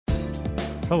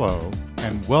Hello,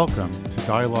 and welcome to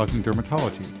Dialogues in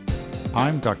Dermatology.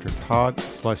 I'm Dr. Todd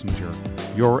Schlesinger,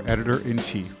 your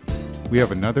editor-in-chief. We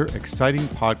have another exciting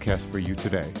podcast for you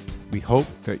today. We hope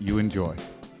that you enjoy.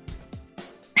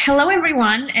 Hello,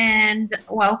 everyone, and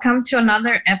welcome to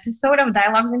another episode of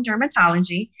Dialogues in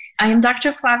Dermatology. I am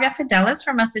Dr. Flavia Fedeles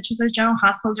from Massachusetts General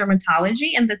Hospital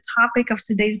Dermatology, and the topic of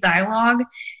today's dialogue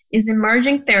is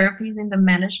emerging therapies in the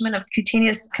management of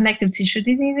cutaneous connective tissue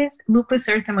diseases, lupus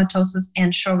erythematosus,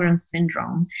 and Sjögren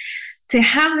syndrome. To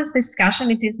have this discussion,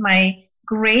 it is my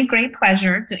great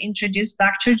pleasure to introduce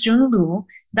Dr. Jun Lu.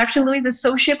 Dr. Lu is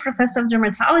Associate Professor of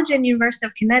Dermatology at University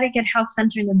of Connecticut Health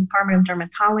Center in the Department of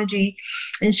Dermatology,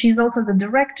 and she's also the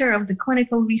Director of the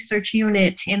Clinical Research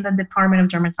Unit in the Department of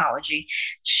Dermatology.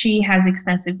 She has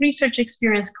extensive research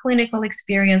experience, clinical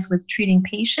experience with treating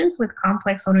patients with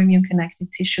complex autoimmune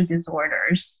connective tissue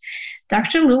disorders.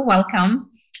 Dr. Lu, welcome,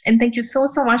 and thank you so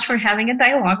much for having a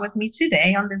dialogue with me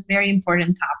today on this very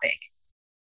important topic.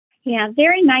 Yeah,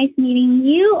 very nice meeting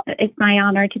you. It's my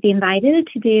honor to be invited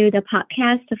to do the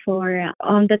podcast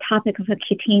on the topic of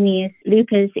cutaneous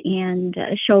lupus and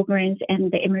Sjögren's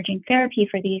and the emerging therapy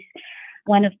for these,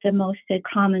 one of the most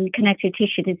common connective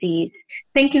tissue disease.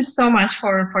 Thank you so much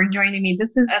for joining me.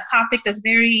 This is a topic that's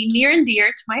very near and dear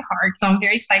to my heart, so I'm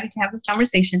very excited to have this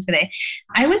conversation today.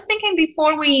 I was thinking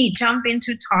before we jump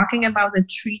into talking about the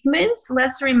treatments,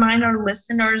 let's remind our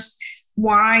listeners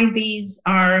why these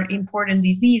are important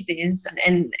diseases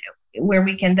and where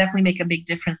we can definitely make a big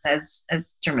difference as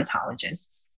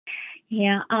dermatologists.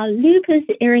 Yeah, lupus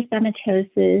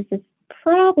erythematosus is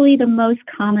probably the most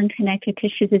common connective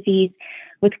tissue disease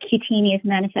with cutaneous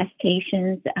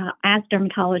manifestations. As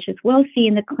dermatologists will see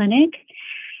in the clinic,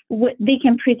 they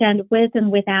can present with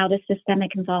and without a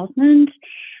systemic involvement.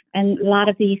 And a lot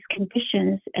of these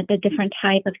conditions, the different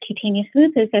type of cutaneous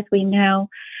lupus, as we know,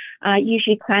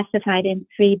 usually classified in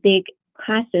three big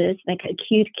classes, like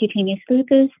acute cutaneous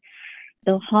lupus,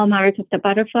 the hallmark of the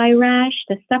butterfly rash,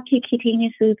 the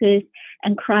subcutaneous lupus,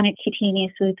 and chronic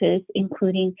cutaneous lupus,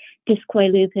 including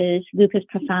discoid lupus, lupus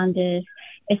profundus,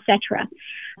 etc.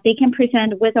 They can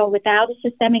present with or without a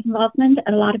systemic involvement.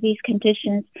 A lot of these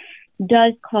conditions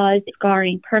does cause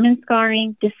scarring, permanent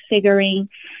scarring, disfiguring,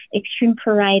 extreme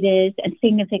pruritus, and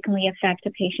significantly affect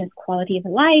the patient's quality of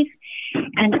life.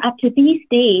 And up to these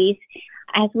days,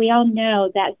 as we all know,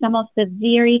 that some of the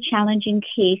very challenging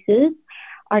cases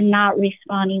are not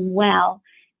responding well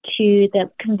to the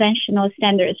conventional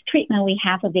standards treatment we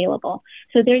have available.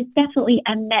 So there's definitely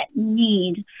a unmet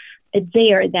need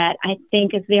there that I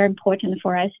think is very important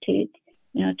for us to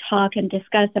talk and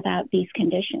discuss about these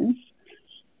conditions.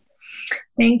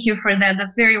 Thank you for that.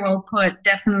 That's very well put.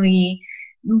 Definitely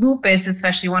lupus,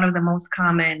 especially one of the most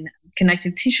common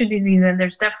connective tissue diseases, and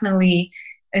there's definitely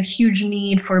a huge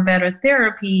need for better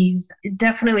therapies. It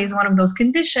definitely is one of those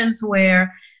conditions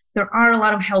where there are a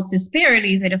lot of health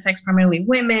disparities. It affects primarily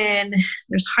women.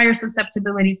 There's higher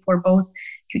susceptibility for both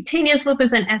cutaneous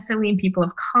lupus and SLE in people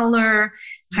of color,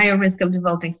 higher risk of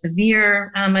developing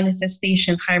severe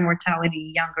manifestations, higher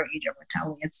mortality, younger age of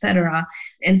mortality, etc.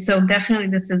 And so definitely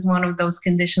this is one of those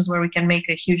conditions where we can make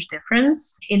a huge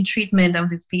difference in treatment of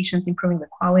these patients, improving the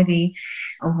quality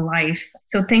of life.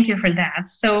 So thank you for that.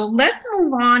 So let's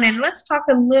move on and let's talk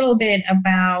a little bit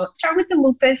start with the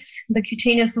lupus, the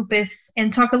cutaneous lupus,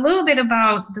 and talk a little bit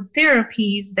about the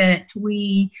therapies that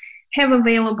we have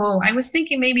available. I was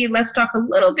thinking maybe let's talk a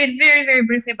little bit very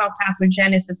briefly about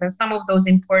pathogenesis and some of those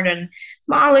important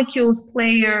molecules,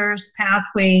 players,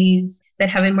 pathways that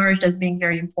have emerged as being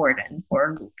very important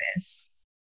for lupus.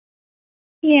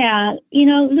 Yeah,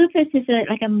 lupus is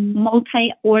a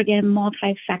multi-organ,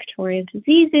 multifactorial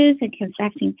diseases. It can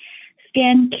affect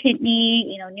skin,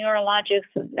 kidney, neurologic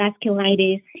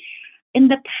vasculitis. In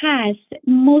the past,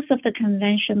 most of the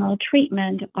conventional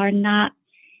treatment are not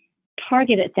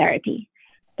targeted therapy.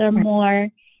 They're more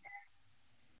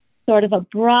sort of a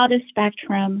broader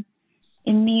spectrum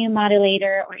immune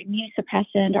modulator or immune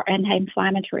suppressant or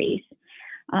anti-inflammatories.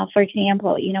 For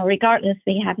example, regardless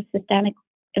they have a systemic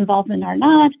involvement or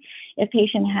not, if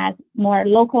patient has more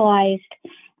localized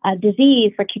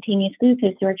disease for cutaneous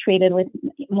lupus, they're treated with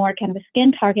more kind of a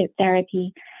skin target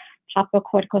therapy, topical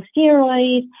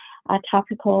corticosteroids,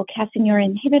 topical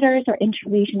calcineurin inhibitors, or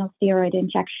intralesional steroid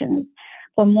injections.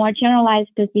 For more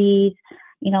generalized disease,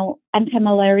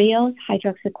 antimalarials,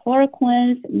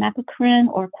 hydroxychloroquine, mepacrin,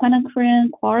 or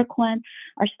quinacrine, chloroquine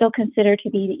are still considered to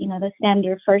be, the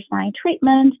standard first-line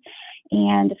treatment.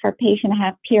 And for patients who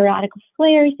have periodic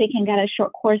flares, they can get a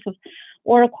short course of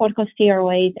oral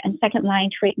corticosteroids, and second-line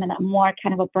treatment, a more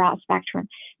kind of a broad spectrum,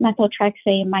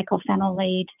 methotrexate,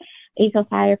 mycophenolate,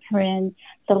 azathioprine,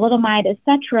 thalidomide,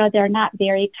 etc., they're not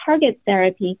very target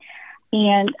therapy.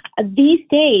 And these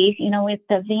days, with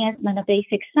the advancement of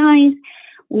basic science,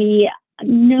 we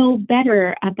know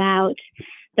better about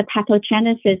the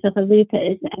pathogenesis of a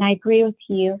lupus. And I agree with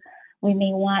you, we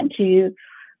may want to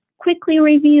quickly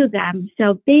review them.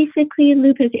 So basically,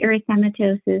 lupus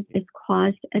erythematosus is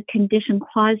a condition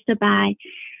caused by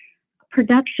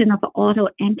production of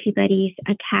autoantibodies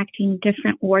attacking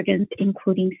different organs,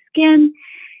 including skin,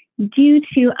 due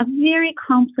to a very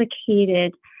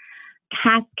complicated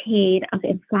cascade of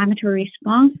inflammatory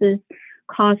responses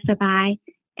caused by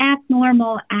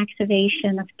abnormal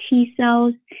activation of T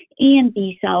cells and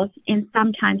B cells, and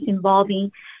sometimes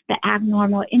involving the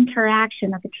abnormal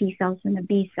interaction of the T cells and the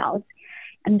B cells.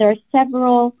 And there are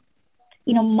several,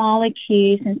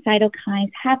 molecules and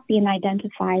cytokines have been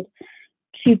identified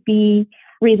to be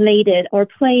related or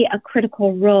play a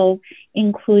critical role,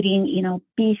 including,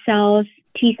 B cells,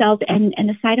 T cells, and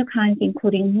the cytokines,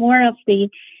 including more of the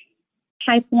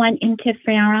type 1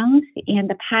 interferons and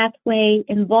the pathway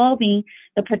involving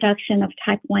the production of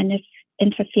type 1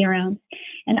 interferons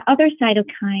and other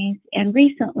cytokines. And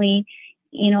recently,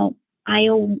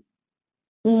 IL-1,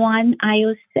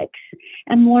 IL-6,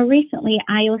 and more recently,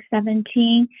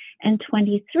 IL-17 and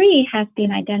 23 has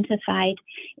been identified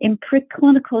in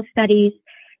preclinical studies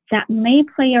that may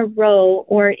play a role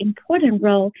or important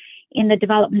role in the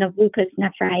development of lupus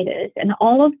nephritis. And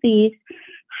all of these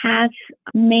have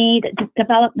made the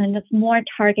development of more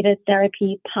targeted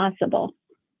therapy possible.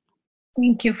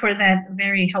 Thank you for that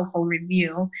very helpful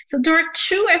review. So there are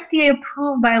 2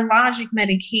 FDA-approved biologic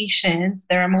medications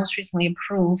that are most recently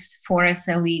approved for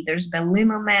SLE. There's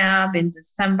belimumab in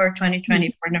December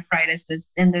 2020 for nephritis,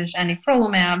 and there's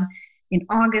anifrolumab in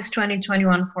August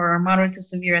 2021 for moderate to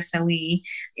severe SLE.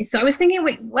 So I was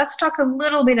thinking, let's talk a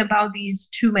little bit about these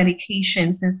 2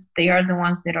 medications, since they are the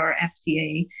ones that are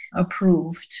FDA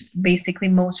approved, basically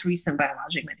most recent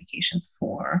biologic medications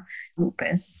for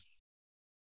lupus.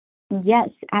 Yes,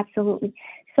 absolutely.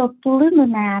 So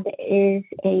belimumab is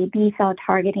a B-cell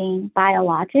targeting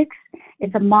biologics.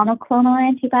 It's a monoclonal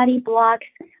antibody, blocks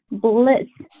BLyS,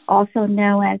 also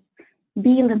known as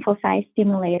B lymphocyte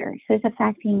stimulator. So it's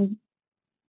affecting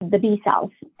the B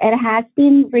cells. It has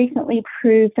been recently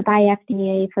approved by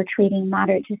FDA for treating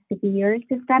moderate to severe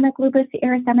systemic lupus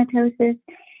erythematosus.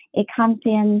 It comes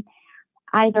in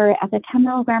either as a 10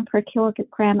 milligram per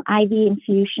kilogram IV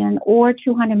infusion or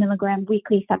 200 milligram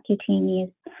weekly subcutaneous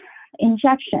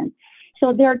injection.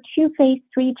 So there are 2 phase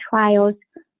 3 trials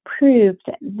proved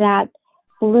that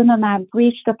belimumab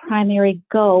reached the primary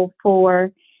goal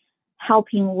for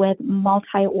helping with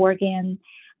multi-organ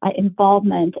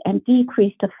involvement and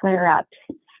decrease the flare-ups.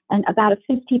 And about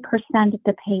 50% of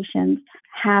the patients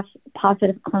have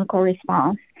positive clinical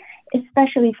response,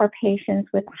 especially for patients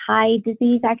with high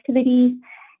disease activity,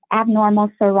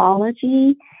 abnormal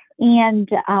serology, and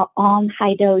on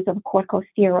high dose of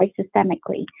corticosteroids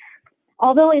systemically.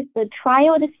 Although the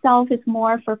trial itself is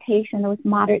more for patients with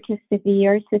moderate to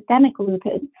severe systemic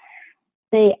lupus,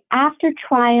 the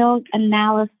after-trial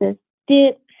analysis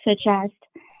did suggest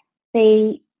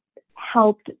they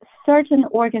helped certain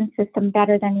organ systems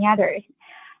better than the others.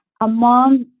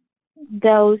 Among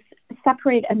those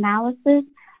separate analysis,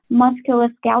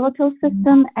 musculoskeletal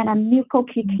system and a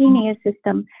mucocutaneous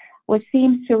system which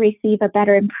seems to receive a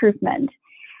better improvement.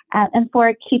 And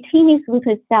for cutaneous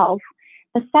lupus itself,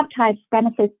 the subtypes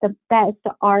benefits the best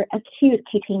are acute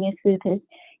cutaneous lupus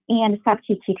and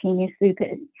subcutaneous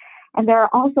lupus. And there are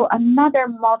also another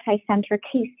multi-center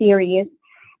case series,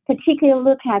 particularly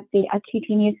look at the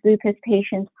cutaneous lupus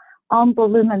patients on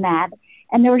belimumab,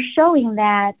 and they were showing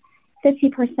that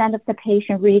 50% of the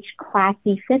patients reached Class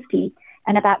C50,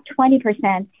 and about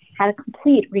 20% had a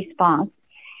complete response.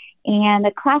 And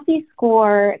the Class C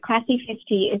score, Class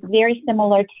C50, is very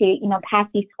similar to,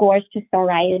 PASI scores to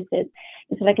psoriasis.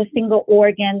 It's like a single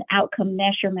organ outcome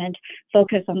measurement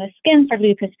focused on the skin for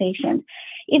lupus patients.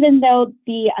 Even though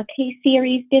the case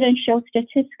series didn't show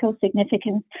statistical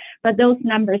significance, but those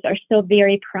numbers are still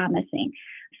very promising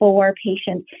for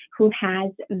patients who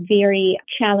has very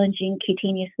challenging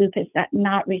cutaneous lupus that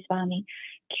not responding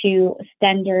to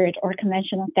standard or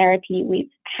conventional therapy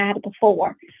we've had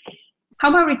before. How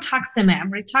about rituximab?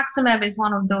 Rituximab is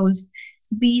one of those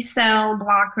B-cell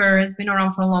blockers, been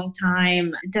around for a long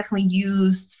time, definitely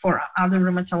used for other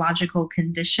rheumatological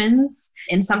conditions.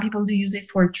 And some people do use it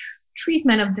for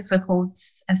treatment of difficult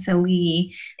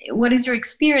SLE. What is your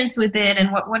experience with it, and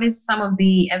what is some of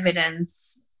the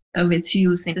evidence of its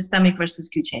use in systemic versus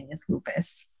cutaneous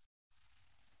lupus?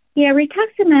 Yeah,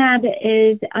 rituximab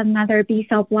is another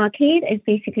B-cell blockade. It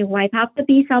basically wipes out the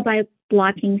B-cell by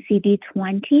blocking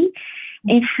CD20.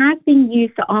 It has been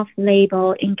used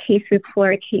off-label in case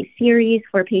report case series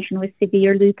for patients with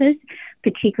severe lupus,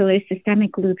 particularly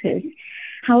systemic lupus.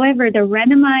 However, the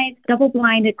randomized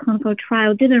double-blinded clinical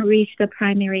trial didn't reach the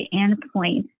primary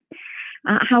endpoint.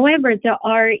 However, there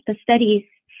are the studies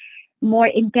more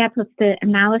in-depth of the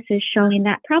analysis showing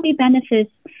that probably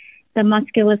benefits the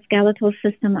musculoskeletal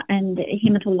system and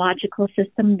hematological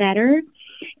system better.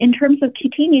 In terms of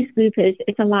cutaneous lupus,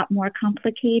 it's a lot more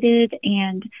complicated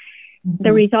and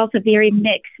the results are very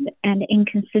mixed and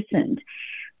inconsistent.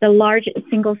 The large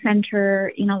single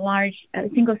center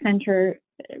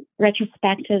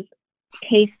retrospective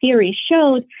case series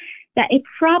showed that it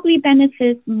probably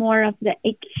benefits more of the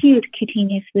acute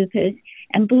cutaneous lupus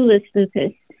and bullous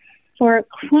lupus. For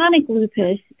chronic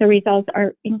lupus, the results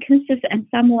are inconsistent and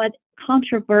somewhat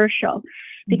controversial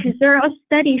because there are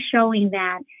studies showing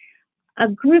that a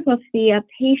group of the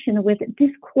patients with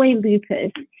discoid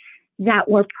lupus that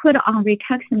were put on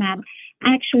rituximab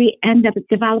actually end up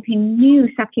developing new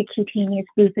subcutaneous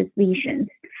lupus lesions.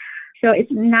 So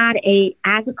it's not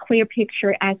as a clear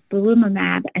picture as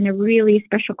belimumab, and a really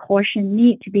special caution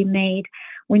need to be made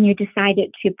when you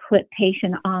decided to put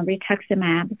patient on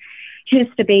rituximab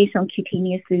just based on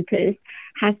cutaneous lupus.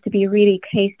 Has to be really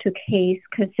case-to-case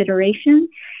consideration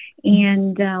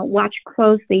and watch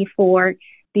closely for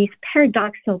these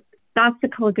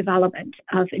paradoxical development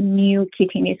of new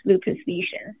cutaneous lupus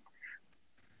lesions.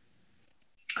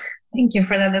 Thank you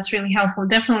for that. That's really helpful.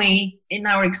 Definitely, in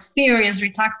our experience,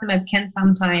 rituximab can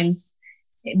sometimes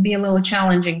be a little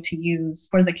challenging to use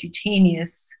for the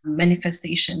cutaneous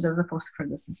manifestations as opposed to for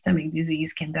the systemic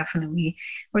disease can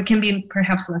be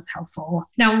perhaps less helpful.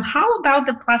 Now, how about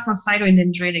the plasmacytoid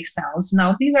dendritic cells?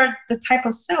 Now, these are the type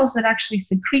of cells that actually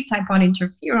secrete type 1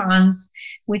 interferons,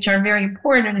 which are very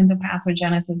important in the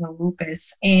pathogenesis of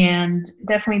lupus. And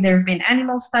definitely there have been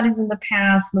animal studies in the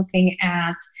past looking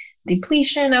at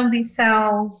depletion of these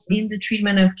cells in the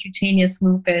treatment of cutaneous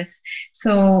lupus.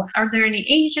 So are there any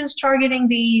agents targeting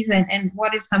these and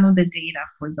what is some of the data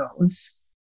for those?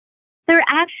 There are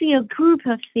actually a group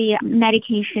of the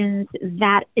medications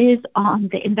that is on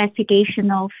the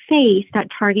investigational phase that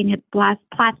targeting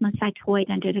plasmacytoid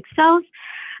dendritic cells.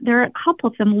 There are a couple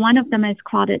of them. One of them is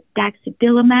called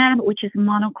daxdilimab, which is a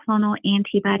monoclonal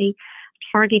antibody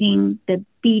targeting the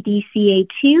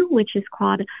BDCA2, which is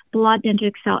called blood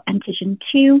dendritic cell antigen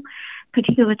 2,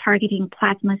 particularly targeting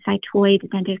plasmacytoid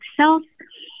dendritic cells.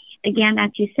 Again, as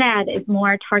you said, is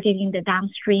more targeting the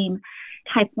downstream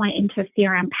type 1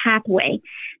 interferon pathway.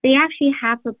 They actually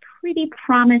have a pretty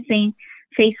promising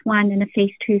phase 1 and a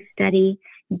phase 2 study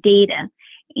data.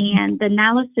 And the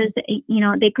analysis,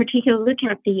 they particularly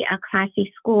look at the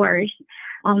CLASI scores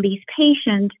on these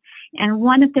patients. And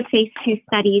one of the phase 2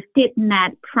 studies did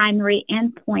met primary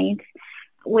endpoints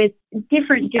with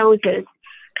different doses,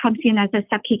 comes in as a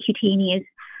subcutaneous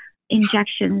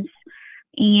injections,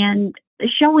 and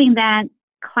showing that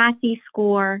CLASI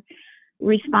score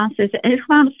responses is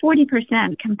around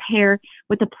 40% compared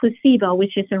with the placebo,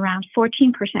 which is around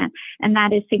 14%. And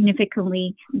that is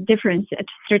significantly different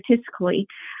statistically.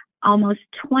 Almost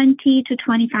 20 to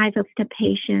 25 of the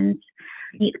patients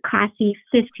meet CLASI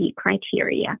 50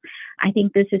 criteria. I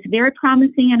think this is very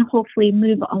promising and hopefully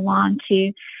move along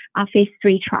to phase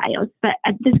 3 trials. But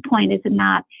at this point, it's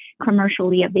not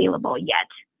commercially available yet.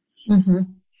 Mm-hmm.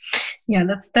 Yeah,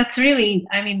 that's really,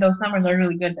 those numbers are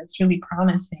really good. That's really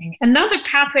promising. Another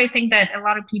pathway I think that a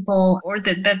lot of people, or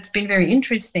that's been very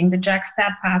interesting, the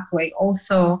JAK-STAT pathway,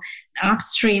 also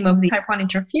upstream of the type 1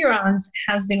 interferons,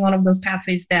 has been one of those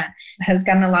pathways that has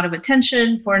gotten a lot of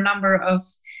attention for a number of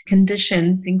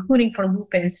conditions, including for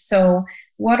lupus. So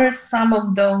what are some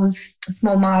of those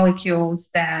small molecules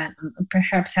that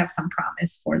perhaps have some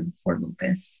promise for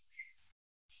lupus?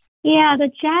 Yeah, the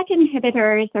JAK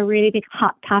inhibitor is a really big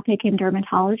hot topic in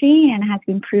dermatology and has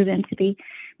been proven to be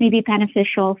maybe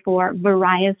beneficial for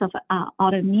varieties of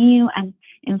autoimmune and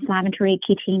inflammatory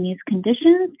cutaneous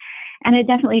conditions. And it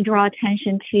definitely draws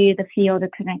attention to the field of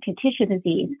connective tissue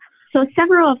disease. So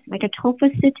several of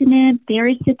tofacitinib,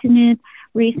 baricitinib,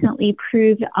 recently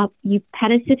approved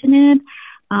upadacitinib.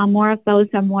 More of those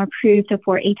are more approved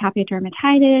for atopic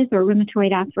dermatitis or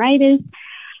rheumatoid arthritis.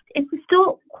 It's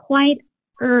still quite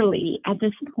early at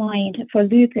this point for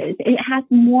lupus. It has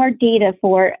more data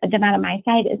for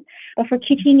dermatomyositis, but for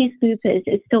cutaneous lupus,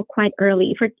 it's still quite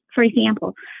early. For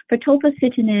example, for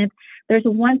tofacitinib, there's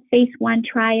one phase 1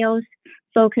 trials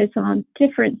focused on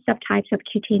different subtypes of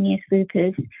cutaneous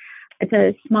lupus. It's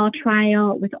a small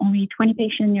trial with only 20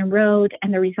 patients enrolled,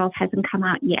 and the result hasn't come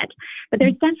out yet. But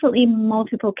there's definitely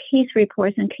multiple case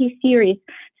reports and case series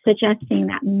suggesting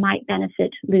that might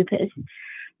benefit lupus,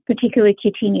 particularly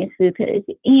cutaneous lupus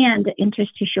and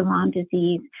interstitial lung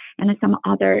disease and some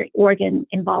other organ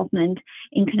involvement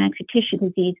in connective tissue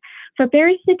disease. For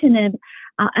baricitinib,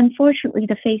 unfortunately,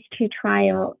 the phase 2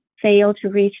 trial failed to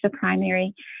reach the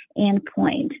primary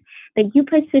endpoint. The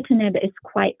upadacitinib is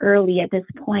quite early at this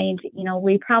point.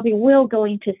 We probably will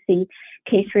going to see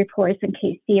case reports and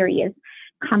case series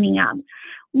coming up.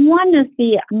 One of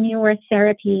the newer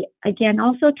therapy, again,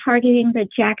 also targeting the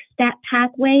JAK-STAT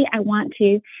pathway, I want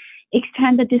to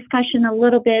extend the discussion a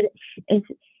little bit, is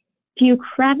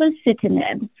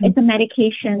deucravacitinib. It's a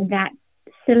medication that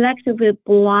selectively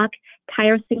blocks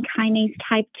tyrosine kinase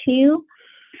type 2,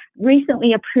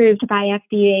 recently approved by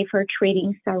FDA for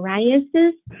treating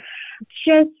psoriasis.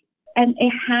 And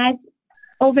it has,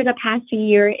 over the past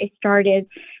year, it started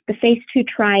the phase 2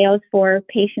 trials for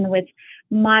patients with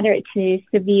moderate to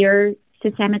severe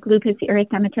systemic lupus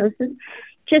erythematosus.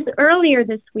 Just earlier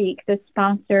this week, the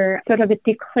sponsor sort of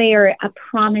declared a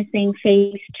promising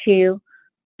phase 2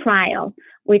 trial,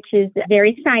 which is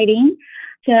very exciting.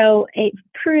 So it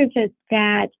proves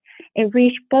that it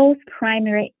reached both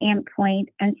primary endpoint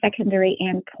and secondary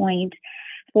endpoint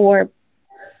for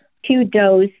 2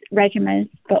 dose regimens.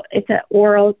 So it's an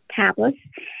oral tablet.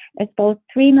 It's both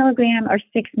 3 milligram or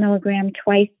 6 milligram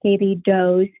twice daily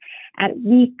dose. At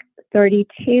week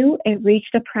 32, it reached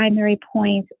the primary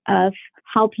point of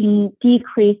helping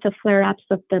decrease the flare-ups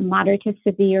of the moderate to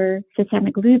severe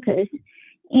systemic lupus,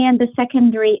 and the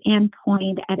secondary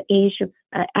endpoint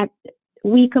at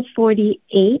week of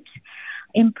 48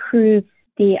 improves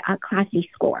the CLASI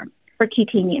score for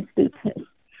cutaneous lupus.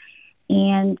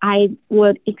 And I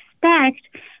would expect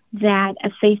that a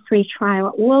phase 3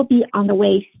 trial will be on the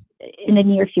way in the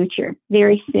near future,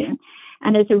 very soon.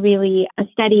 And it's really a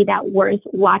study that's worth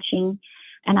watching.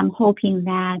 And I'm hoping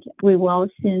that we will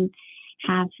soon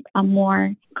have a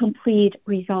more complete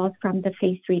results from the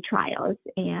phase 3 trials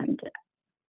and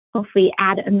hopefully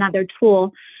add another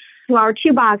tool to our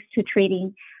toolbox to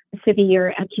treating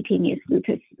severe cutaneous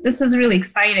lupus. This is really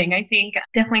exciting. I think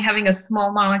definitely having a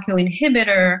small molecule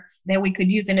inhibitor that we could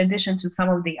use in addition to some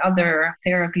of the other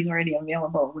therapies already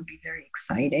available would be very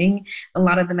exciting. A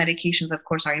lot of the medications, of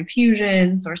course, are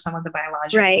infusions or some of the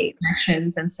biological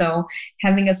injections. And so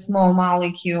having a small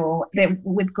molecule that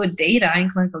with good data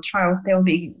in clinical trials, that will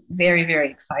be very,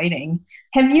 very exciting.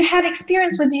 Have you had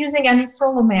experience with using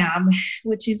anifrolumab,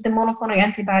 which is the monoclonal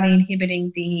antibody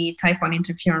inhibiting the type 1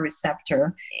 interferon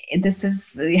receptor? It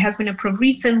has been approved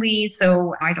recently,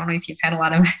 so I don't know if you've had a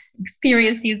lot of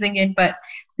experience using it, but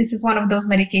this is one of those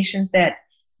medications that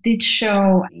did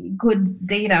show good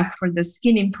data for the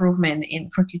skin improvement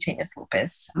for cutaneous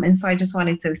lupus. And so I just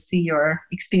wanted to see your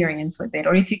experience with it,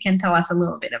 or if you can tell us a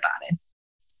little bit about it.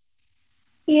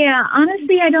 Yeah,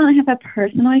 honestly, I don't have a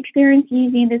personal experience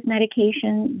using this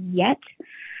medication yet.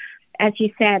 As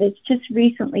you said, it's just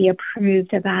recently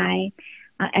approved by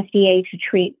FDA to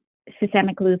treat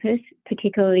systemic lupus,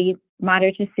 particularly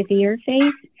moderate to severe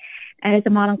phase, as a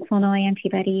monoclonal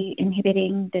antibody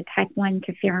inhibiting the type 1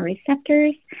 interferon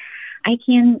receptors. I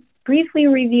can briefly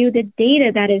review the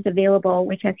data that is available,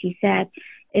 which, as you said,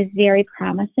 is very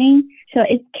promising. So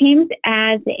it came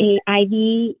as a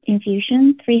IV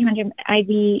infusion, 300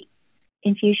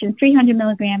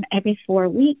 milligram every 4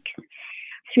 weeks.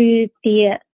 Through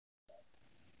the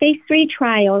phase 3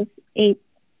 trials, it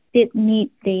did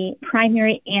meet the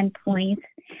primary endpoint,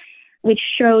 which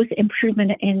shows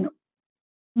improvement in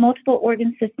multiple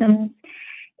organ systems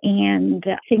and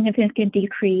significant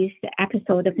decrease the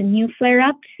episode of the new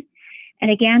flare-ups.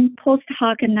 And again, post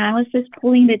hoc analysis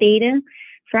pulling the data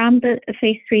from the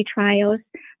phase 3 trials,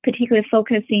 particularly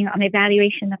focusing on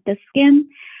evaluation of the skin,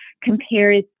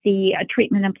 compared the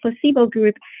treatment and placebo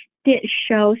group, did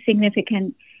show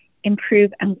significant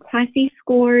improvement in CLASI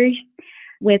scores,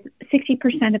 with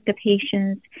 60% of the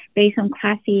patients based on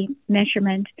CLASI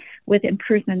measurement with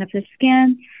improvement of the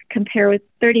skin, compared with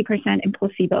 30% in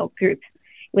placebo group,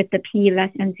 with the P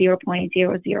less than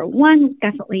 0.001,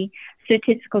 definitely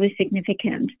statistically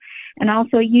significant. And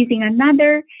also using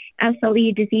another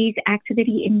SLE disease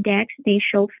activity index, they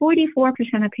show 44%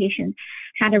 of patients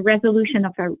had a resolution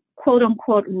of a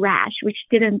quote-unquote rash, which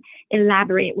didn't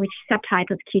elaborate which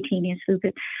subtype of cutaneous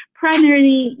lupus.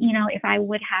 Primarily, if I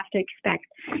would have to expect,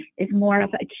 is more of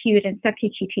acute and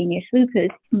subcutaneous lupus,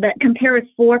 but compared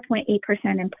with 4.8%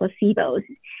 in placebos.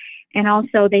 And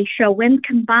also they show when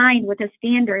combined with the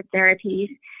standard therapies,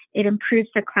 it improves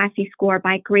the CLASI score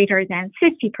by greater than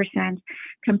 50%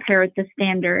 compared to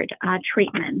standard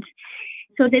treatment.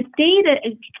 So the data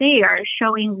is there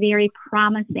showing very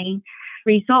promising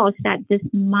results that this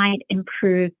might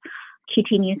improve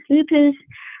cutaneous lupus.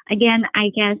 Again, I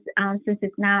guess since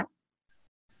it's not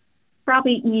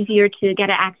probably easier to get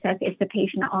access if the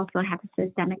patient also has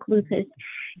systemic lupus.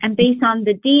 And based on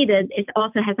the data, it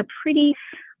also has a pretty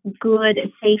good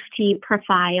safety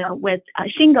profile with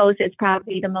shingles is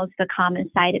probably the most common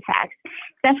side effects.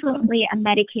 Definitely a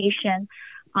medication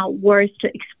worth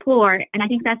to explore. And I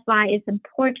think that's why it's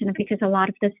important, because a lot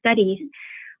of the studies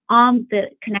on the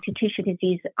connective tissue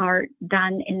disease are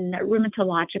done in the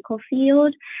rheumatological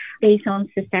field based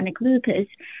on systemic lupus,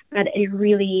 but a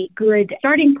really good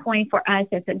starting point for us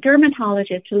as a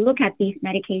dermatologist to look at these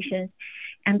medications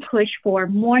and push for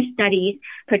more studies,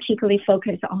 particularly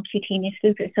focused on cutaneous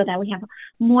lupus, so that we have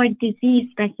more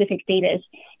disease-specific data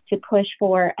to push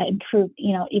for improved,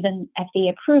 even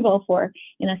FDA approval for,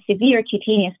 severe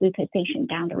cutaneous lupus patient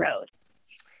down the road.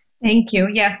 Thank you.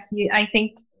 Yes, I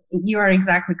think you are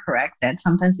exactly correct that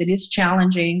sometimes it is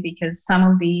challenging because some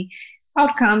of the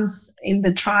outcomes in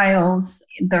the trials,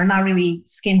 they're not really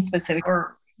skin specific,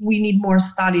 or we need more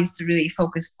studies to really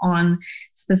focus on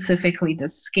specifically the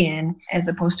skin as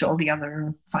opposed to all the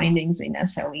other findings in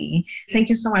SLE. Thank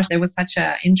you so much. There was such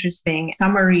an interesting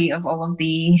summary of all of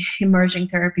the emerging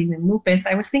therapies in lupus.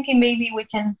 I was thinking maybe we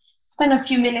can spend a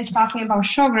few minutes talking about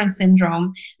Sjögren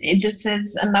syndrome. This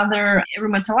is another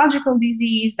rheumatological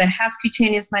disease that has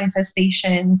cutaneous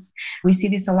manifestations. We see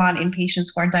this a lot in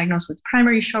patients who are diagnosed with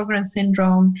primary Sjögren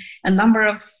syndrome. A number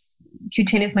of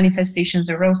cutaneous manifestations,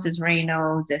 erosive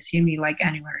Raynaud's, SCME like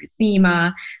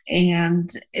aneurysma, and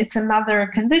it's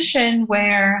another condition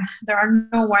where there are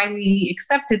no widely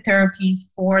accepted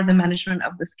therapies for the management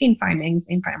of the skin findings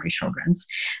in primary Sjögren's.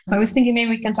 So I was thinking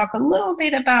maybe we can talk a little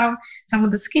bit about some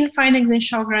of the skin findings in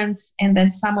Sjögren's and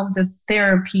then some of the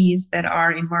therapies that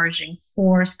are emerging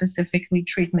for specifically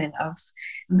treatment of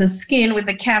the skin, with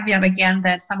the caveat again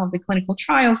that some of the clinical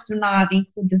trials do not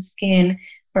include the skin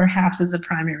perhaps as a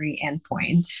primary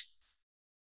endpoint.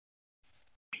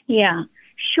 Yeah,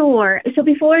 sure. So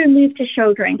before we move to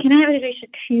Sjögren, can I have just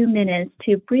 2 minutes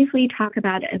to briefly talk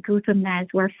about a glutamaz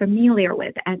we're familiar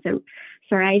with as a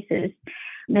psoriasis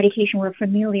medication we're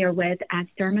familiar with as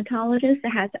dermatologists. It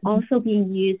has also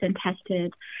been used and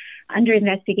tested under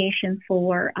investigation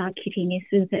for cutaneous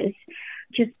lupus.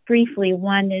 Just briefly,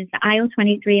 one is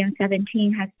IL-23 and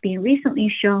 17 has been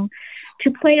recently shown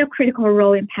to play a critical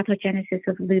role in pathogenesis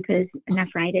of lupus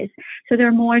nephritis. So there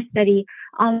are more studies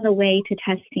on the way to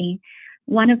testing.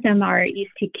 One of them are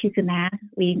ustekinumab.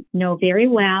 We know very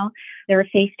well. There are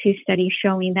phase 2 studies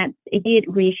showing that it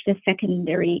did reach the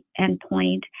secondary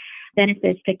endpoint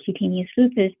benefits to cutaneous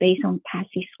lupus based on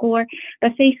PASI score.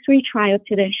 But phase 3 trial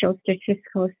to then show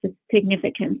statistical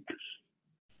significance.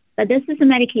 But this is a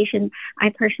medication I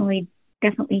personally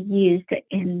definitely used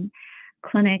in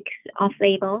clinics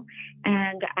off-label,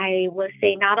 and I will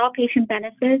say not all patient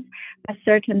benefits, but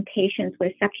certain patients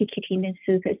with subcutaneous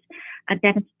lupus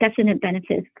definite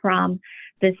benefits from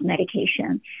this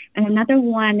medication. And another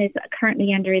one is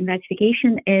currently under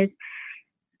investigation is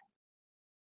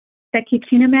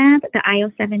secukinumab, the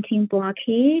IL-17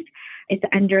 blockade, is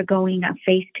undergoing a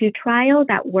phase 2 trial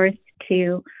that worth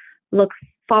to look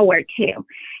forward to.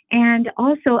 And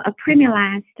also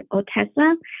apremilast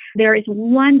Otezla, there is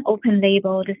one open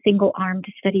label, the single armed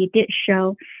study did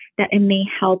show that it may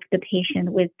help the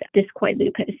patient with discoid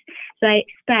lupus. So I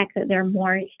expect that there are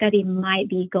more studies might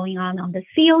be going on this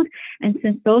field. And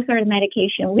since those are the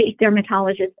medication we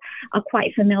dermatologists are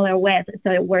quite familiar with,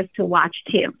 so it's worth to watch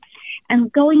too. And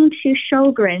going to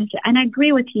Sjögren's, and I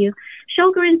agree with you,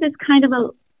 Sjögren's is kind of a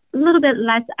little bit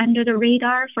less under the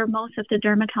radar for most of the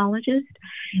dermatologists.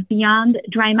 Beyond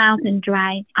dry mouth and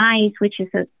dry eyes, which is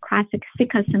a classic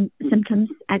sicca symptoms,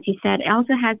 as you said, it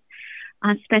also has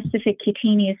a specific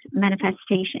cutaneous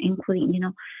manifestation, including,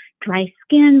 dry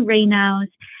skin,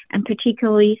 Raynaud's, and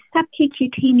particularly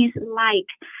subcutaneous-like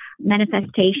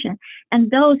manifestation. And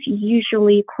those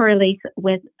usually correlate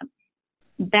with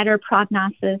better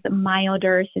prognosis,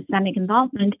 milder systemic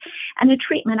involvement, and the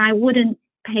treatment I wouldn't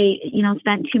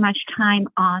spend too much time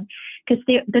on, because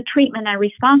the treatment and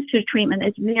response to treatment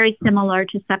is very similar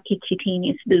to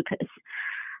subcutaneous lupus.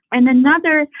 And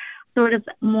another sort of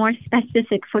more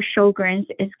specific for Sjögren's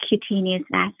is cutaneous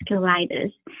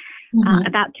vasculitis. Mm-hmm.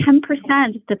 About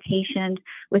 10% of the patients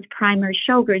with primary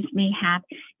Sjögren's may have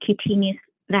cutaneous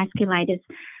vasculitis,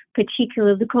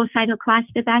 particularly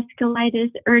leukocytoclastic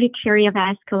vasculitis, urticaria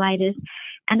vasculitis,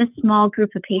 and a small group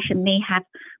of patients may have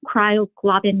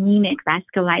cryoglobulinic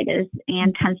vasculitis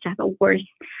and tends to have a worse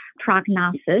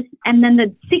prognosis. And then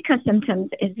the Zika symptoms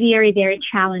is very, very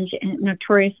challenging and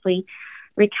notoriously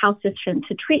recalcitrant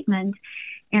to treatment.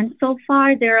 And so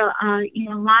far, there are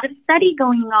a lot of study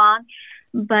going on,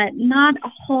 but not a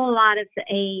whole lot of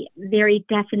a very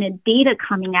definite data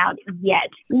coming out yet.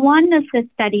 One of the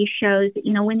studies shows,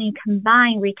 when you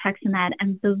combine rituximab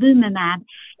and belimumab,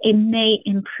 it may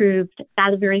improve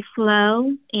salivary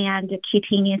flow and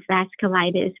cutaneous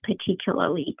vasculitis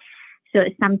particularly. So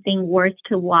it's something worth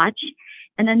to watch.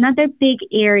 And another big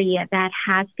area that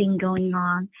has been going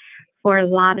on for a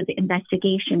lot of the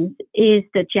investigations is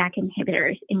the JAK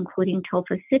inhibitors, including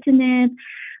tofacitinib,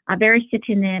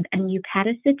 baricitinib, and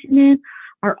upadacitinib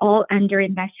are all under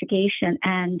investigation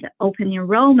and open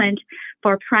enrollment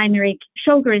for primary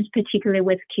Sjögren's, particularly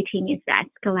with cutaneous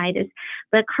vasculitis.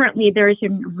 But currently, there is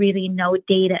really no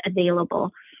data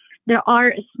available. There are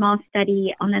a small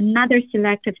study on another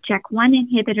selective JAK1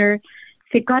 inhibitor,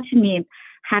 filgotinib,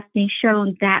 have been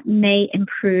shown that may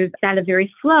improve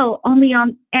salivary flow only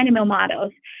on animal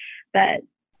models, but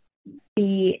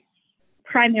the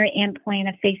primary endpoint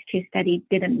of phase 2 study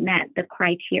didn't met the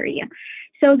criteria.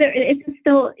 So it's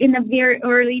still in a very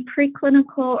early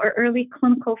preclinical or early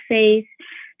clinical phase.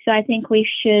 So I think we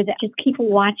should just keep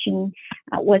watching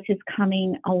what is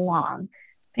coming along.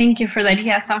 Thank you for that.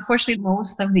 Yes, unfortunately,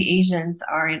 most of the agents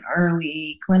are in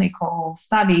early clinical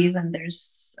studies, and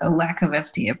there's a lack of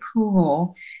FDA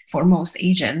approval for most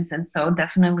agents. And so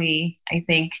definitely, I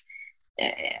think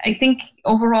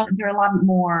overall there are a lot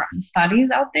more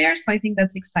studies out there. So I think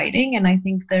that's exciting. And I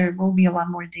think there will be a lot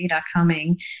more data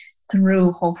coming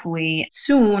through hopefully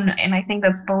soon. And I think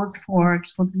that's both for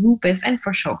lupus and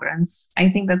for Sjögren's. I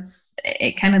think that's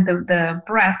kind of the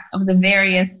breadth of the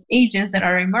various agents that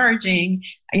are emerging.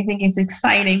 I think it's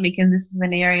exciting because this is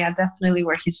an area definitely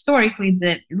where historically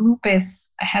the lupus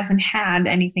hasn't had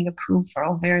anything approved for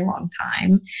a very long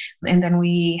time. And then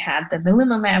we had the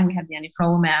belimumab, we had the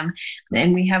anifrolumab,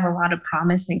 and we have a lot of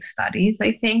promising studies,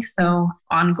 I think, so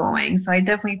ongoing. So I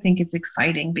definitely think it's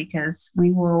exciting because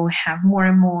we will have more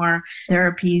and more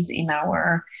therapies in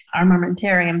our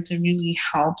armamentarium to really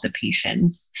help the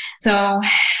patients. So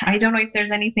I don't know if there's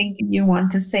anything you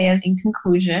want to say as in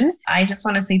conclusion. I just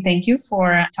want to say thank you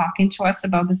for talking to us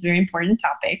about this very important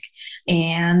topic.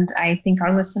 And I think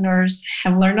our listeners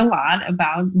have learned a lot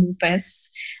about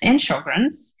lupus and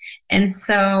Sjögren's. And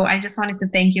so I just wanted to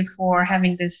thank you for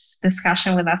having this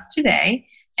discussion with us today.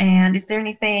 And is there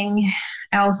anything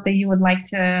else that you would like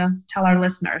to tell our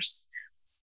listeners?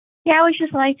 Yeah, I would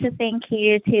just like to thank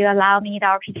you to allow me the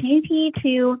opportunity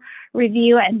to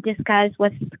review and discuss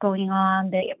what's going on,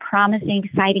 the promising,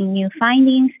 exciting new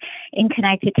findings in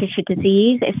connective tissue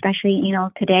disease, especially,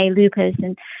 today, lupus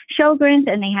and Sjögren's,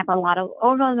 and they have a lot of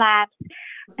overlaps.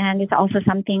 And it's also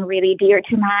something really dear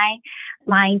to my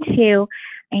mind, too.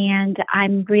 And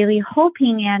I'm really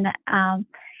hoping, and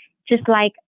just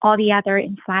like all the other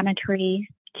inflammatory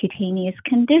cutaneous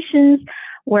conditions,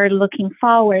 we're looking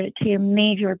forward to a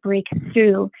major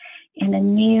breakthrough in a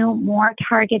new, more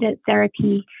targeted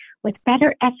therapy with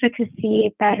better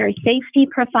efficacy, better safety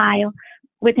profile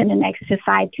within the next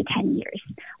 5 to 10 years,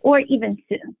 or even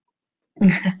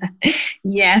soon.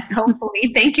 Yes,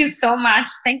 hopefully. Thank you so much.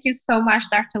 Thank you so much,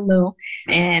 Dr. Lu.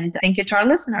 And thank you to our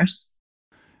listeners.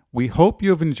 We hope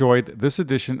you have enjoyed this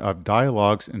edition of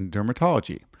Dialogues in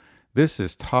Dermatology. This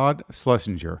is Todd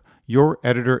Schlesinger, your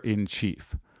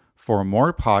editor-in-chief. For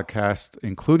more podcasts,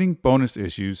 including bonus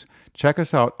issues, check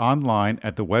us out online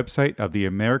at the website of the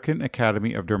American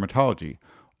Academy of Dermatology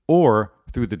or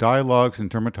through the Dialogues in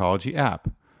Dermatology app.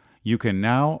 You can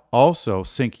now also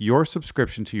sync your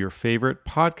subscription to your favorite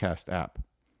podcast app.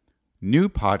 New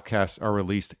podcasts are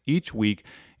released each week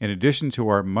in addition to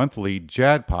our monthly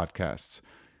JAAD podcasts.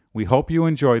 We hope you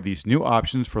enjoy these new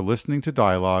options for listening to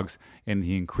dialogues and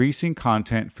the increasing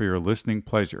content for your listening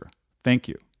pleasure. Thank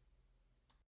you.